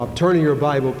Turn in your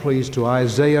Bible, please, to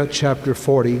Isaiah chapter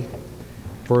 40,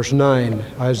 verse 9.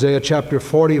 Isaiah chapter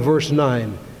 40, verse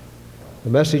 9. The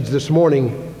message this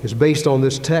morning is based on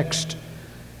this text.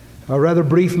 A rather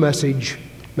brief message.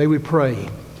 May we pray.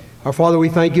 Our Father, we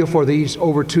thank you for these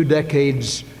over 2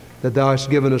 decades that Thou hast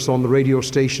given us on the radio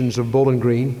stations of Bowling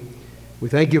Green. We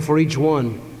thank you for each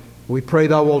one. We pray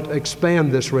Thou wilt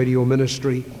expand this radio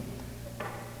ministry.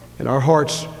 And our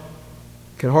hearts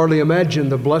can hardly imagine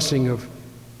the blessing of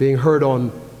being heard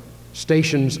on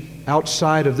stations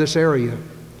outside of this area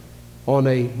on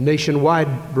a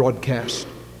nationwide broadcast.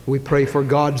 We pray for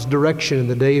God's direction in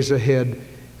the days ahead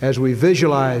as we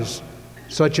visualize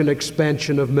such an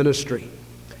expansion of ministry.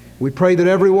 We pray that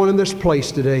everyone in this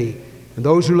place today and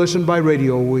those who listen by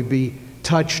radio will be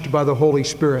touched by the Holy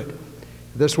Spirit.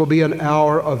 This will be an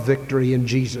hour of victory in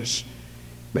Jesus.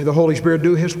 May the Holy Spirit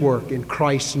do His work in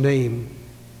Christ's name.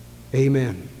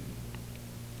 Amen.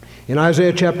 In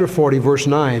Isaiah chapter 40, verse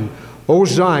 9, O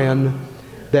Zion,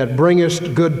 that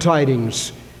bringest good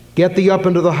tidings, get thee up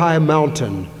into the high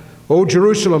mountain. O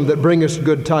Jerusalem, that bringest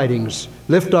good tidings,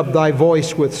 lift up thy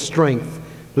voice with strength.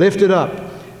 Lift it up,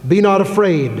 be not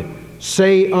afraid.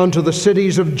 Say unto the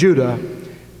cities of Judah,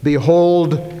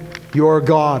 Behold your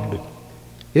God.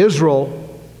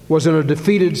 Israel was in a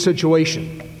defeated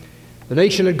situation. The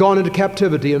nation had gone into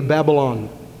captivity in Babylon.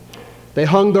 They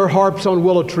hung their harps on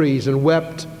willow trees and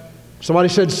wept. Somebody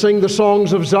said, sing the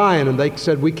songs of Zion. And they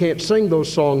said, we can't sing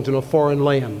those songs in a foreign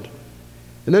land.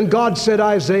 And then God said,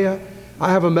 Isaiah,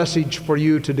 I have a message for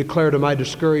you to declare to my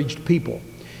discouraged people.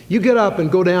 You get up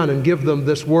and go down and give them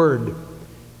this word.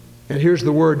 And here's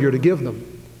the word you're to give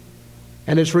them.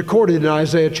 And it's recorded in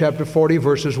Isaiah chapter 40,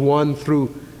 verses 1 through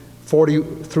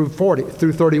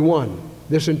 31.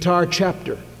 This entire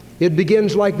chapter. It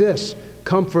begins like this.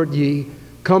 Comfort ye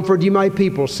my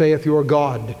people, saith your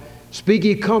God. Speak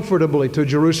ye comfortably to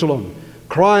Jerusalem.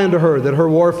 Cry unto her that her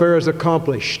warfare is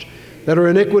accomplished, that her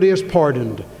iniquity is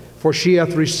pardoned, for she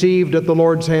hath received at the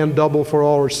Lord's hand double for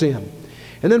all her sin.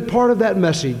 And then part of that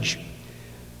message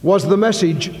was the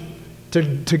message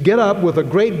to get up with a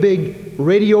great big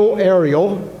radio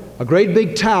aerial, a great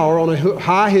big tower on a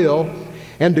high hill,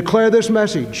 and declare this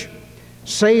message.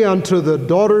 Say unto the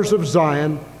daughters of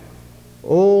Zion,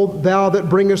 O thou that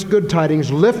bringest good tidings,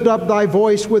 lift up thy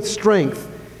voice with strength.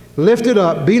 Lift it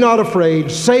up, be not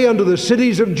afraid. Say unto the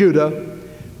cities of Judah,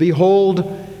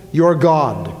 Behold your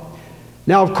God.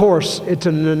 Now, of course, it's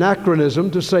an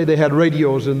anachronism to say they had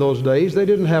radios in those days. They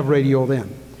didn't have radio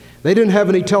then. They didn't have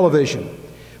any television.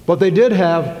 But they did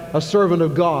have a servant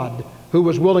of God who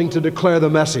was willing to declare the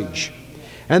message.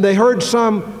 And they had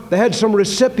some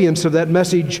recipients of that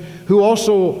message who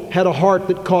also had a heart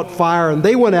that caught fire, and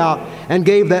they went out and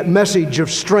gave that message of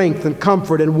strength and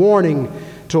comfort and warning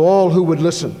to all who would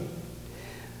listen.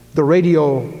 The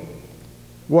radio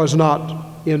was not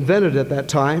invented at that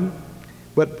time,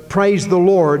 but praise the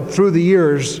Lord, through the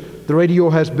years, the radio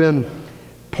has been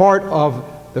part of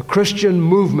the Christian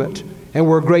movement, and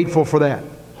we're grateful for that.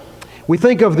 We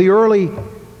think of the early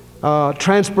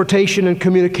transportation and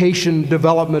communication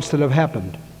developments that have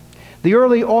happened. The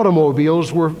early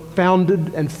automobiles were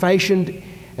founded and fashioned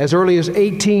as early as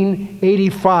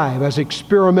 1885 as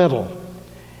experimental.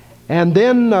 And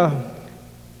then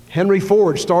Henry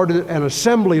Ford started an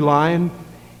assembly line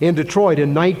in Detroit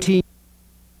in 19.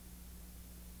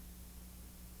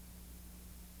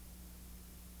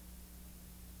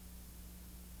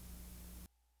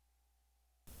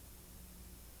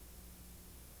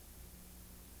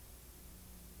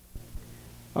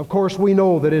 Of course, we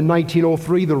know that in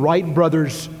 1903, the Wright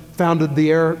brothers founded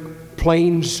the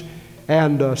airplanes,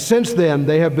 and since then,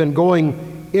 they have been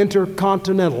going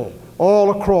intercontinental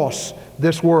all across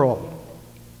this world.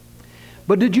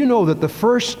 But did you know that the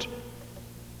first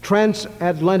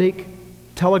transatlantic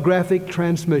telegraphic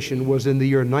transmission was in the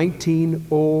year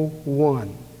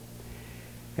 1901?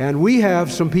 And we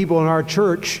have some people in our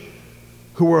church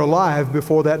who were alive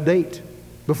before that date,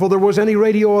 before there was any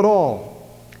radio at all.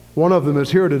 One of them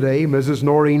is here today, Mrs.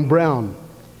 Noreen Brown.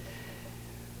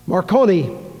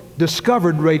 Marconi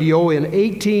discovered radio in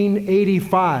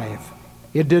 1885.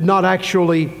 It did not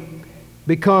actually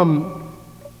become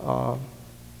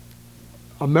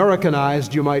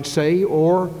Americanized, you might say,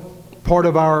 or part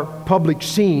of our public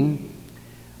scene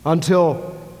until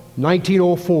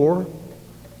 1904.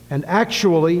 And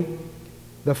actually,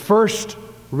 the first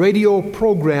radio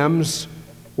programs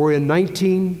were in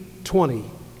 1920,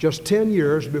 just 10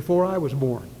 years before I was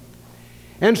born.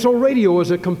 And so radio is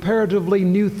a comparatively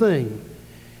new thing.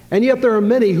 And yet there are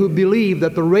many who believe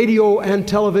that the radio and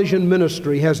television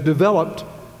ministry has developed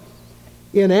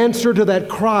in answer to that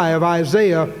cry of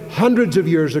Isaiah hundreds of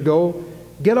years ago,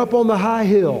 get up on the high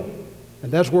hill,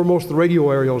 and that's where most of the radio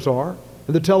aerials are,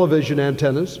 and the television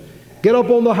antennas. Get up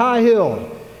on the high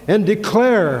hill and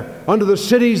declare unto the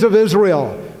cities of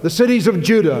Israel, the cities of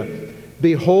Judah,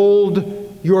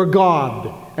 behold your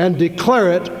God, and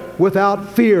declare it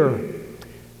without fear.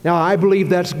 Now, I believe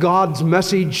that's God's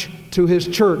message to His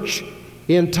church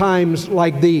in times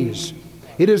like these.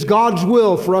 It is God's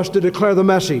will for us to declare the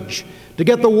message, to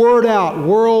get the word out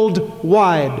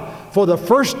worldwide. For the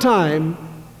first time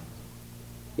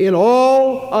in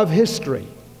all of history,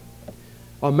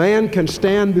 a man can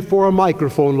stand before a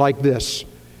microphone like this,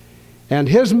 and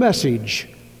his message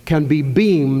can be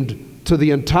beamed to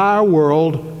the entire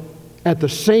world at the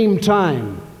same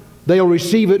time. They'll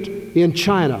receive it in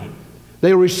China.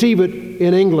 They'll receive it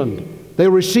in England.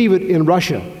 They'll receive it in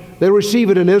Russia. They'll receive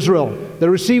it in Israel. They'll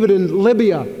receive it in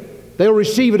Libya. They'll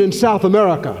receive it in South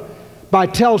America by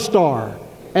Telstar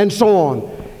and so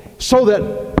on. So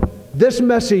that this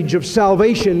message of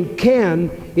salvation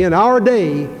can, in our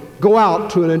day, go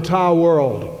out to an entire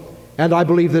world. And I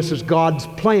believe this is God's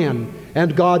plan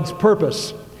and God's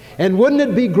purpose. And wouldn't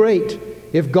it be great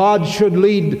if God should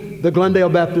lead the Glendale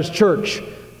Baptist Church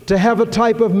to have a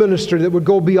type of ministry that would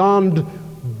go beyond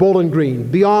Bowling Green,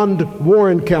 beyond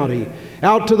Warren County,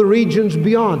 out to the regions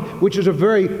beyond, which is a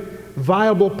very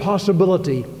viable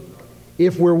possibility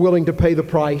if we're willing to pay the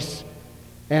price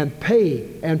and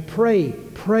pay and pray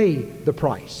the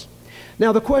price.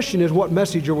 Now the question is, what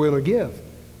message are we going to give?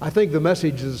 I think the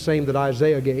message is the same that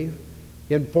Isaiah gave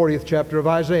in 40th chapter of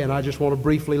Isaiah, and I just want to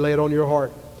briefly lay it on your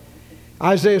heart.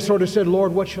 Isaiah sort of said,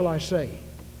 Lord, what shall I say?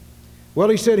 Well,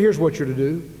 he said, here's what you're to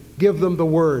do. Give them the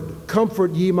word.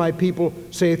 Comfort ye my people,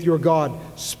 saith your God.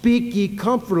 Speak ye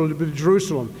comfortably to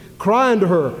Jerusalem. Cry unto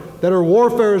her that her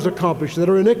warfare is accomplished, that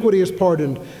her iniquity is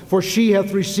pardoned, for she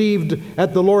hath received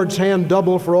at the Lord's hand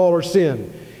double for all her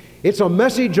sin. It's a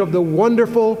message of the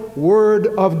wonderful Word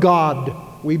of God.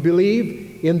 We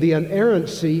believe in the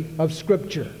inerrancy of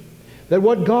Scripture. That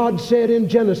what God said in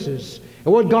Genesis,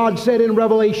 and what God said in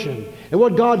Revelation, and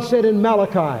what God said in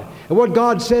Malachi, and what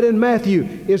God said in Matthew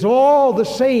is all the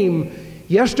same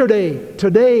yesterday,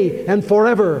 today, and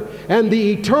forever. And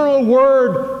the eternal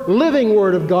Word, living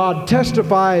Word of God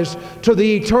testifies to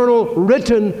the eternal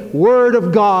written Word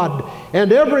of God.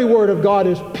 And every Word of God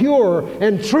is pure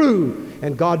and true.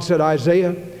 And God said,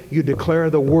 Isaiah, you declare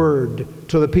the Word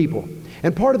to the people.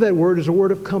 And part of that Word is a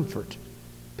word of comfort.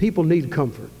 People need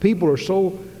comfort. People are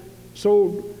so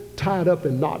tied up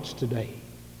in knots today.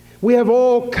 We have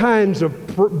all kinds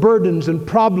of burdens and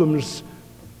problems,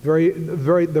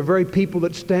 the very people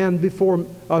that stand before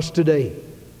us today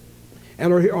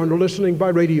and are listening by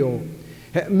radio.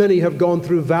 Many have gone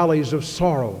through valleys of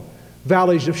sorrow,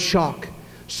 valleys of shock.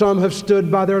 Some have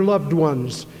stood by their loved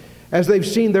ones as they've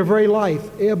seen their very life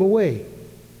ebb away.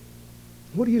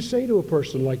 What do you say to a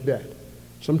person like that?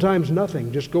 Sometimes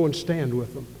nothing. Just go and stand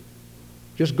with them.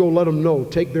 Just go let them know.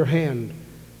 Take their hand.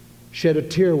 Shed a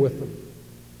tear with them.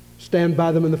 Stand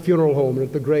by them in the funeral home and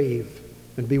at the grave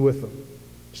and be with them.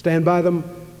 Stand by them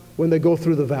when they go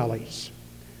through the valleys.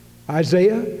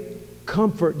 Isaiah,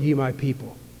 comfort ye my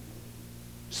people.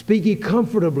 Speak ye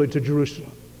comfortably to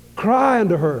Jerusalem. Cry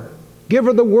unto her. Give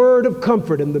her the word of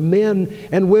comfort. And the men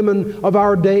and women of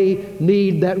our day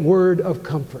need that word of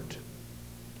comfort.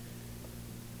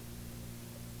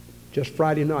 Just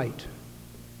Friday night,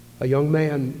 a young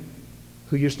man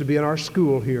who used to be in our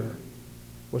school here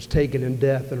was taken in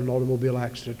death in an automobile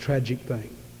accident. A tragic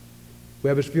thing. We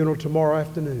have his funeral tomorrow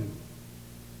afternoon.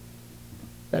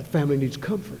 That family needs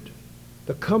comfort.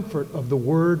 The comfort of the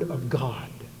Word of God.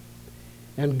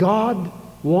 And God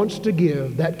wants to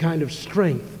give that kind of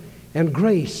strength and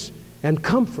grace and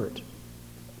comfort.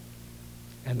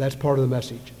 And that's part of the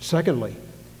message. Secondly,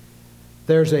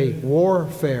 there's a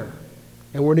warfare,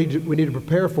 and we need to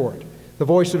prepare for it. The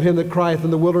voice of him that crieth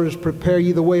in the wilderness, prepare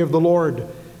ye the way of the Lord.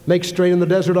 Make straight in the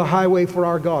desert a highway for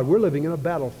our God. We're living in a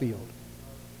battlefield.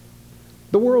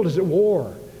 The world is at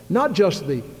war. Not just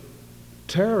the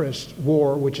terrorist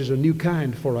war, which is a new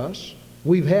kind for us.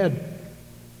 We've had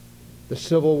the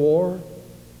Civil War,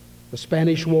 the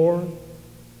Spanish War.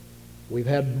 We've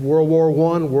had World War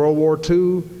I, World War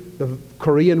II, the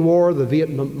Korean War, the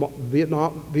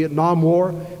Vietnam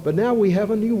War. But now we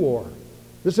have a new war.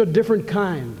 This is a different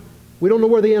kind. We don't know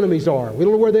where the enemies are. We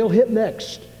don't know where they'll hit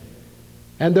next.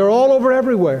 And they're all over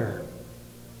everywhere.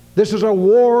 This is a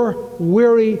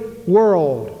war-weary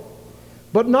world.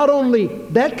 But not only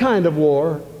that kind of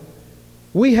war,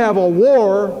 we have a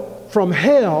war from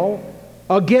hell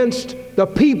against the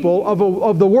people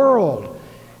of the world.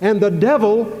 And the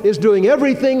devil is doing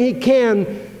everything he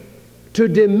can to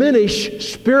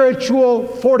diminish spiritual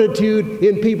fortitude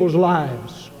in people's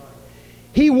lives.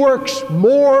 He works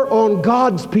more on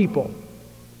God's people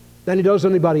than He does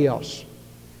anybody else.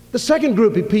 The second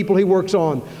group of people He works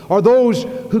on are those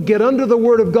who get under the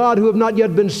Word of God who have not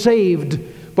yet been saved,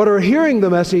 but are hearing the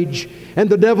message, and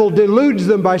the devil deludes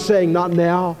them by saying, not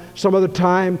now, some other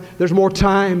time, there's more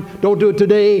time, don't do it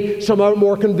today, some other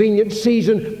more convenient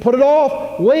season, put it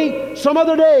off, wait, some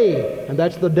other day. And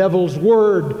that's the devil's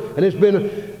word, and it's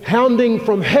been hounding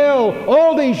from hell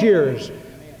all these years,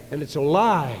 and it's a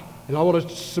lie. And I want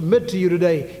to submit to you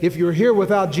today, if you're here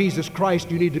without Jesus Christ,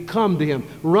 you need to come to Him,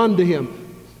 run to Him,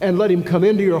 and let Him come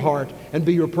into your heart and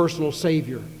be your personal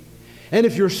Savior. And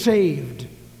if you're saved,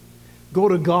 go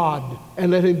to God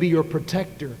and let Him be your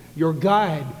protector, your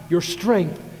guide, your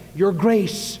strength, your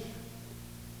grace,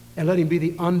 and let Him be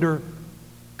the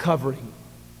undercovering,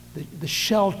 the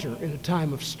shelter in a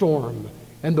time of storm,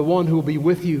 and the one who will be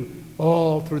with you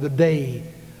all through the day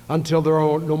until there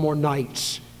are no more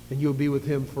nights, and you'll be with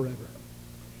Him forever.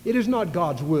 It is not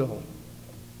God's will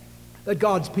that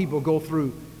God's people go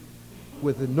through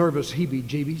with the nervous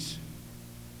heebie-jeebies,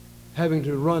 having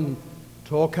to run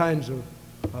to all kinds of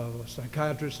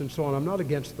psychiatrists and so on. I'm not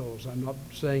against those. I'm not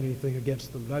saying anything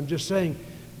against them. But I'm just saying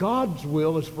God's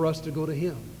will is for us to go to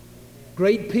Him.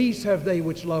 Great peace have they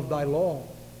which love Thy law,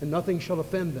 and nothing shall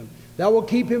offend them. Thou wilt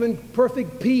keep him in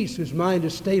perfect peace whose mind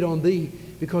is stayed on Thee,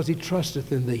 because he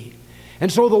trusteth in Thee.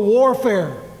 And so the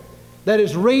warfare that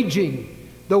is raging,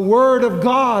 the Word of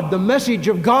God, the message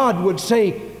of God would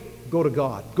say, go to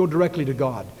God. Go directly to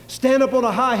God. Stand up on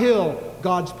a high hill,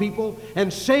 God's people,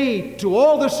 and say to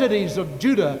all the cities of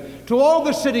Judah, to all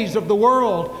the cities of the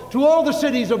world, to all the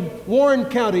cities of Warren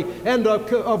County and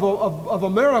of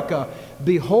America,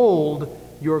 behold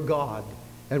your God.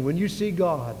 And when you see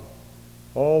God,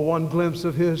 all one glimpse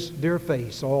of His dear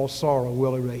face, all sorrow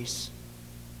will erase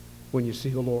when you see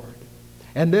the Lord.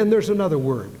 And then there's another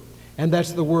word, and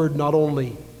that's the word not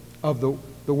only of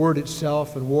the word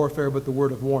itself and warfare, but the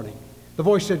word of warning. The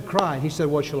voice said, cry. He said,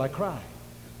 what shall I cry?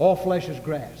 All flesh is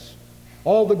grass.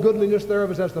 All the goodliness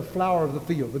thereof is as the flower of the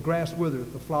field. The grass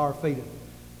withereth, the flower fadeth,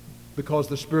 because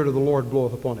the Spirit of the Lord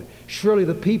bloweth upon it. Surely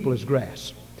the people is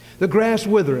grass. The grass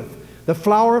withereth, the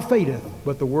flower fadeth,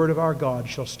 but the word of our God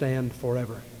shall stand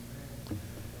forever.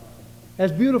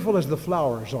 As beautiful as the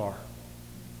flowers are,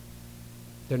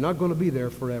 they're not going to be there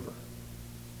forever.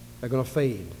 They're going to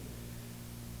fade.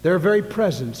 Their very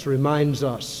presence reminds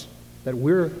us that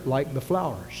we're like the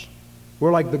flowers.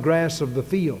 We're like the grass of the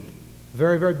field.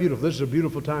 Very, very beautiful. This is a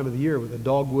beautiful time of the year with the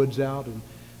dogwoods out and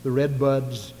the red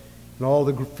buds and all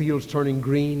the fields turning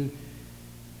green.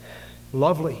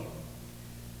 Lovely.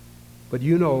 But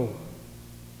you know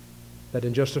that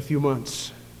in just a few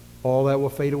months, all that will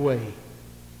fade away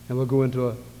and we'll go into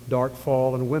a dark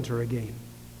fall and winter again.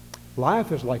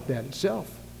 Life is like that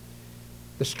itself.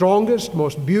 The strongest,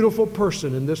 most beautiful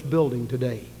person in this building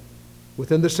today,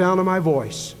 within the sound of my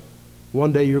voice,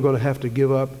 one day you're going to have to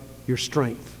give up your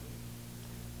strength.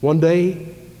 One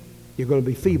day you're going to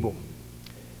be feeble.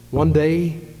 One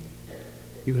day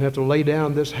you're going to have to lay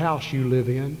down this house you live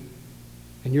in,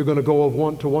 and you're going to go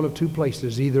to one of two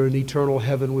places, either an eternal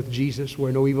heaven with Jesus,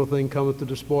 where no evil thing cometh to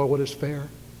despoil what is fair,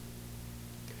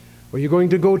 or you're going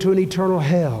to go to an eternal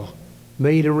hell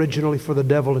made originally for the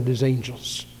devil and his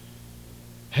angels.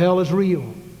 Hell is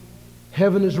real.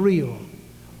 Heaven is real.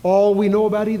 All we know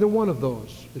about either one of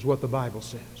those is what the Bible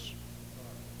says.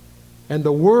 And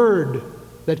the word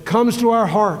that comes to our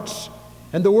hearts,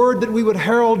 and the word that we would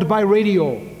herald by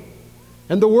radio,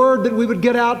 and the word that we would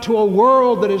get out to a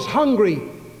world that is hungry,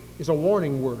 is a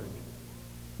warning word,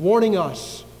 warning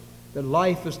us that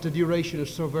life as to duration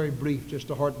is so very brief, just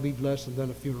a heartbeat less and then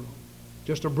a funeral,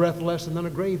 just a breath less and then a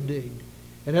grave dig.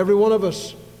 And every one of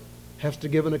us has to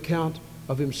give an account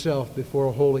of himself before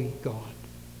a holy God.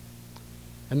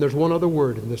 And there's one other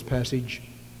word in this passage,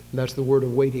 and that's the word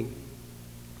of waiting.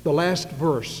 The last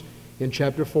verse in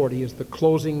chapter 40 is the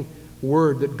closing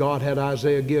word that God had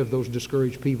Isaiah give those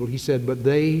discouraged people. He said, but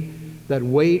they that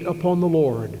wait upon the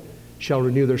Lord shall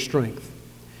renew their strength.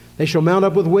 They shall mount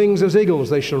up with wings as eagles.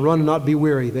 They shall run and not be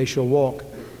weary. They shall walk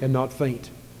and not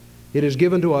faint. It is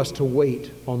given to us to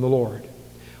wait on the Lord.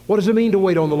 What does it mean to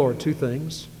wait on the Lord? Two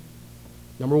things.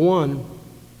 Number one,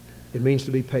 it means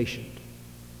to be patient.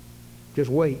 Just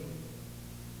wait.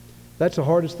 That's the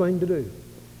hardest thing to do.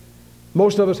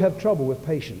 Most of us have trouble with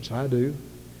patience. I do.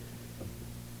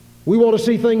 We want to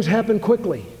see things happen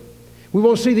quickly. We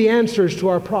want to see the answers to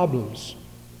our problems.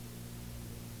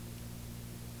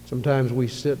 Sometimes we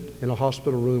sit in a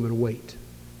hospital room and wait.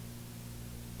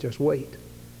 Just wait.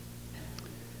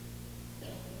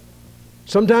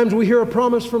 Sometimes we hear a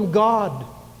promise from God,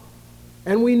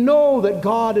 and we know that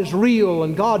God is real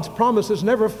and God's promises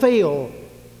never fail,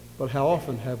 But how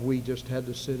often have we just had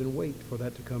to sit and wait for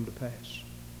that to come to pass?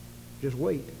 Just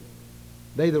wait.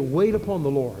 They that wait upon the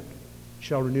Lord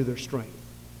shall renew their strength.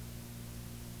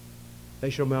 They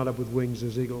shall mount up with wings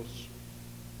as eagles.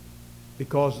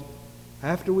 Because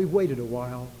after we've waited a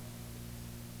while,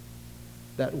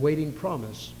 that waiting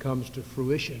promise comes to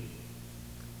fruition.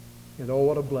 And oh,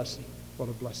 what a blessing. What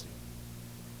a blessing.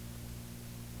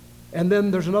 And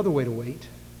then there's another way to wait.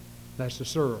 That's to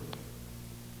serve.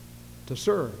 To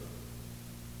serve.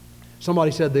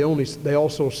 Somebody said they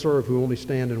also serve who only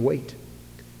stand and wait.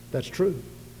 That's true.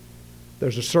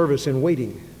 There's a service in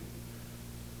waiting.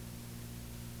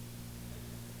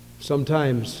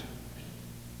 Sometimes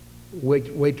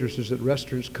waitresses at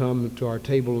restaurants come to our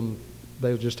table and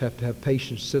they'll just have to have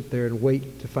patience, sit there and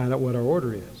wait to find out what our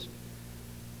order is.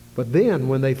 But then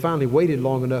when they finally waited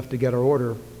long enough to get our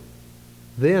order,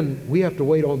 then we have to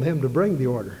wait on them to bring the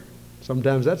order.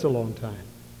 Sometimes that's a long time.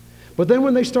 But then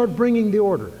when they start bringing the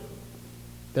order,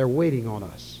 they're waiting on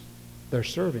us. They're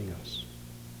serving us.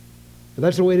 And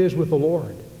that's the way it is with the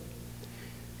Lord.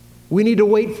 We need to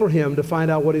wait for Him to find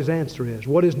out what His answer is,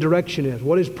 what His direction is,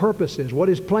 what His purpose is, what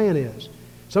His plan is.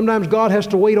 Sometimes God has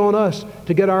to wait on us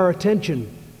to get our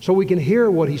attention so we can hear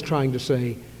what He's trying to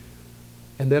say.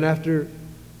 And then after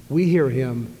we hear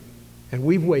Him and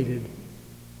we've waited,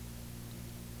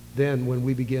 then when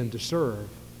we begin to serve,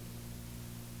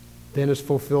 then is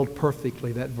fulfilled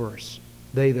perfectly that verse.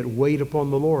 They that wait upon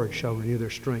the Lord shall renew their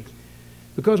strength.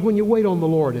 Because when you wait on the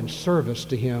Lord in service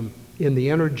to Him in the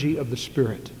energy of the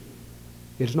Spirit,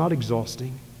 it's not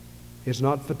exhausting. It's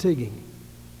not fatiguing.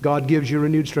 God gives you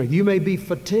renewed strength. You may be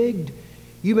fatigued.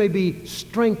 You may be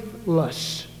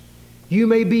strengthless. You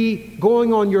may be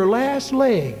going on your last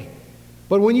leg.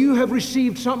 But when you have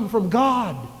received something from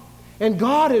God, and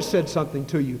God has said something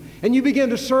to you, and you begin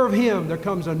to serve Him, there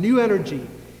comes a new energy.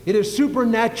 It is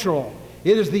supernatural.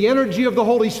 It is the energy of the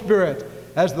Holy Spirit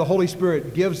as the Holy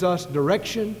Spirit gives us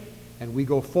direction and we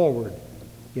go forward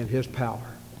in His power.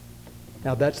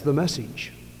 Now that's the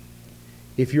message.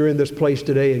 If you're in this place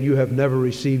today and you have never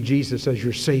received Jesus as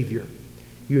your Savior,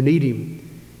 you need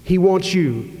Him. He wants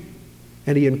you,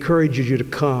 and He encourages you to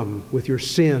come with your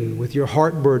sin, with your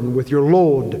heart burden, with your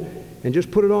load, and just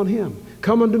put it on Him.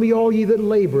 Come unto me, all ye that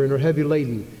labor and are heavy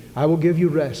laden. I will give you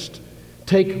rest.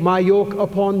 Take my yoke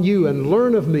upon you and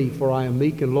learn of me, for I am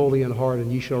meek and lowly in heart,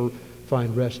 and ye shall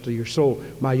find rest to your soul.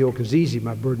 My yoke is easy,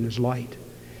 my burden is light.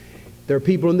 There are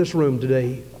people in this room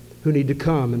today who need to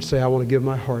come and say, I want to give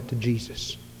my heart to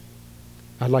Jesus.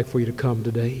 I'd like for you to come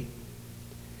today.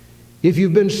 If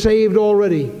you've been saved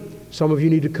already, some of you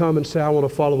need to come and say, I want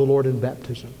to follow the Lord in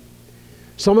baptism.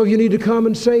 Some of you need to come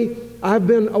and say, I've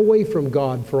been away from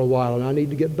God for a while and I need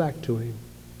to get back to Him.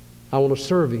 I want to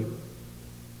serve Him.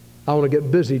 I want to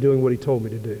get busy doing what He told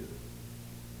me to do.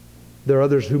 There are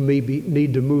others who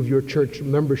need to move your church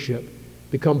membership,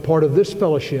 become part of this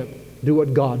fellowship, do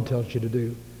what God tells you to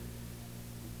do.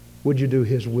 Would you do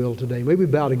His will today? Maybe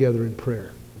bow together in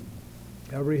prayer.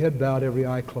 Every head bowed, every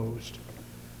eye closed.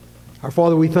 Our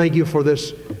Father, we thank You for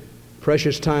this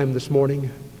precious time this morning.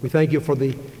 We thank You for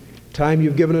the time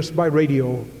You've given us by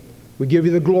radio. We give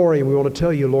You the glory, and we want to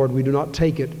tell You, Lord, we do not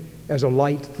take it as a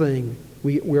light thing.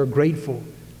 We are grateful.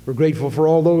 We're grateful for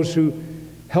all those who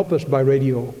help us by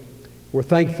radio. We're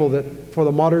thankful that for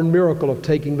the modern miracle of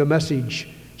taking the message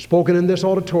spoken in this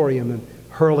auditorium and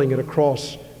hurling it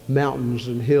across mountains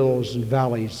and hills and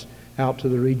valleys out to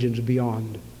the regions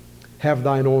beyond. Have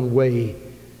Thine own way.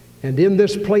 And in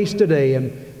this place today,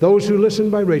 and those who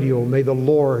listen by radio, may the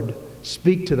Lord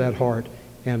speak to that heart.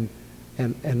 And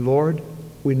Lord,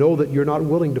 we know that You're not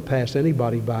willing to pass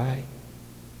anybody by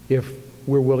if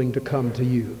we're willing to come to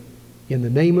You. In the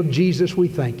name of Jesus, we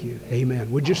thank You.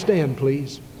 Amen. Would you stand,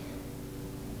 please?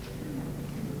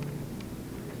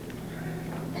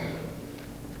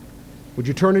 Would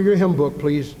you turn to your hymn book,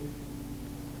 please,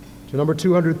 to number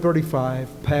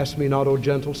 235, Pass Me Not, O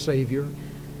Gentle Savior,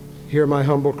 Hear My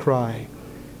Humble Cry.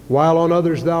 While on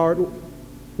others Thou art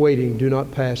waiting, do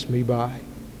not pass me by.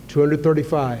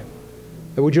 235.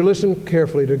 And would you listen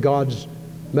carefully to God's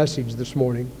message this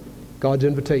morning, God's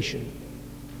invitation.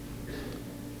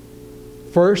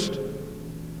 First,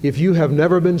 if you have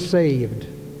never been saved,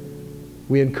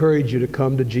 we encourage you to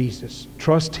come to Jesus.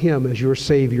 Trust Him as your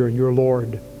Savior and your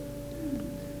Lord.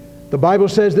 The Bible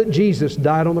says that Jesus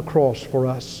died on the cross for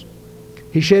us.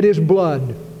 He shed His blood.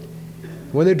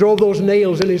 When they drove those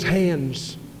nails in His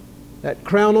hands, that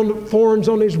crown of thorns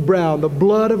on His brow, the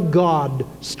blood of God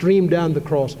streamed down the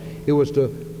cross. It was to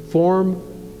form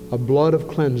a blood of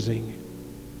cleansing.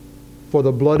 For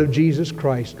the blood of Jesus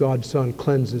Christ, God's Son,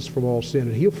 cleanses from all sin.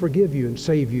 And He'll forgive you and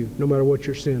save you no matter what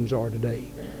your sins are today.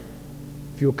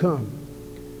 If if you'll come.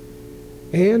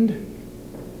 And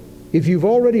if you've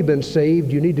already been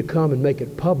saved, you need to come and make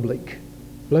it public.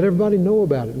 Let everybody know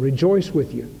about it. Rejoice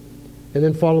with you. And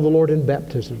then follow the Lord in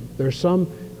baptism. There are some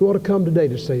who ought to come today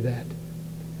to say that.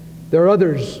 There are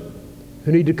others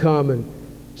who need to come and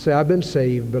say, I've been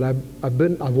saved, but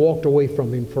I've walked away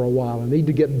from Him for a while. I need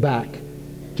to get back.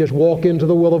 Just walk into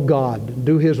the will of God and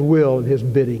do His will and His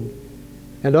bidding.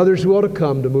 And others who ought to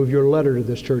come to move your letter to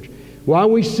this church. While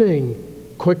we sing,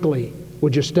 quickly,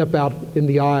 would you step out in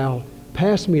the aisle?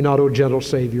 Pass me not, O gentle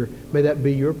Savior. May that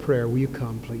be your prayer. Will you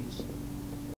come, please?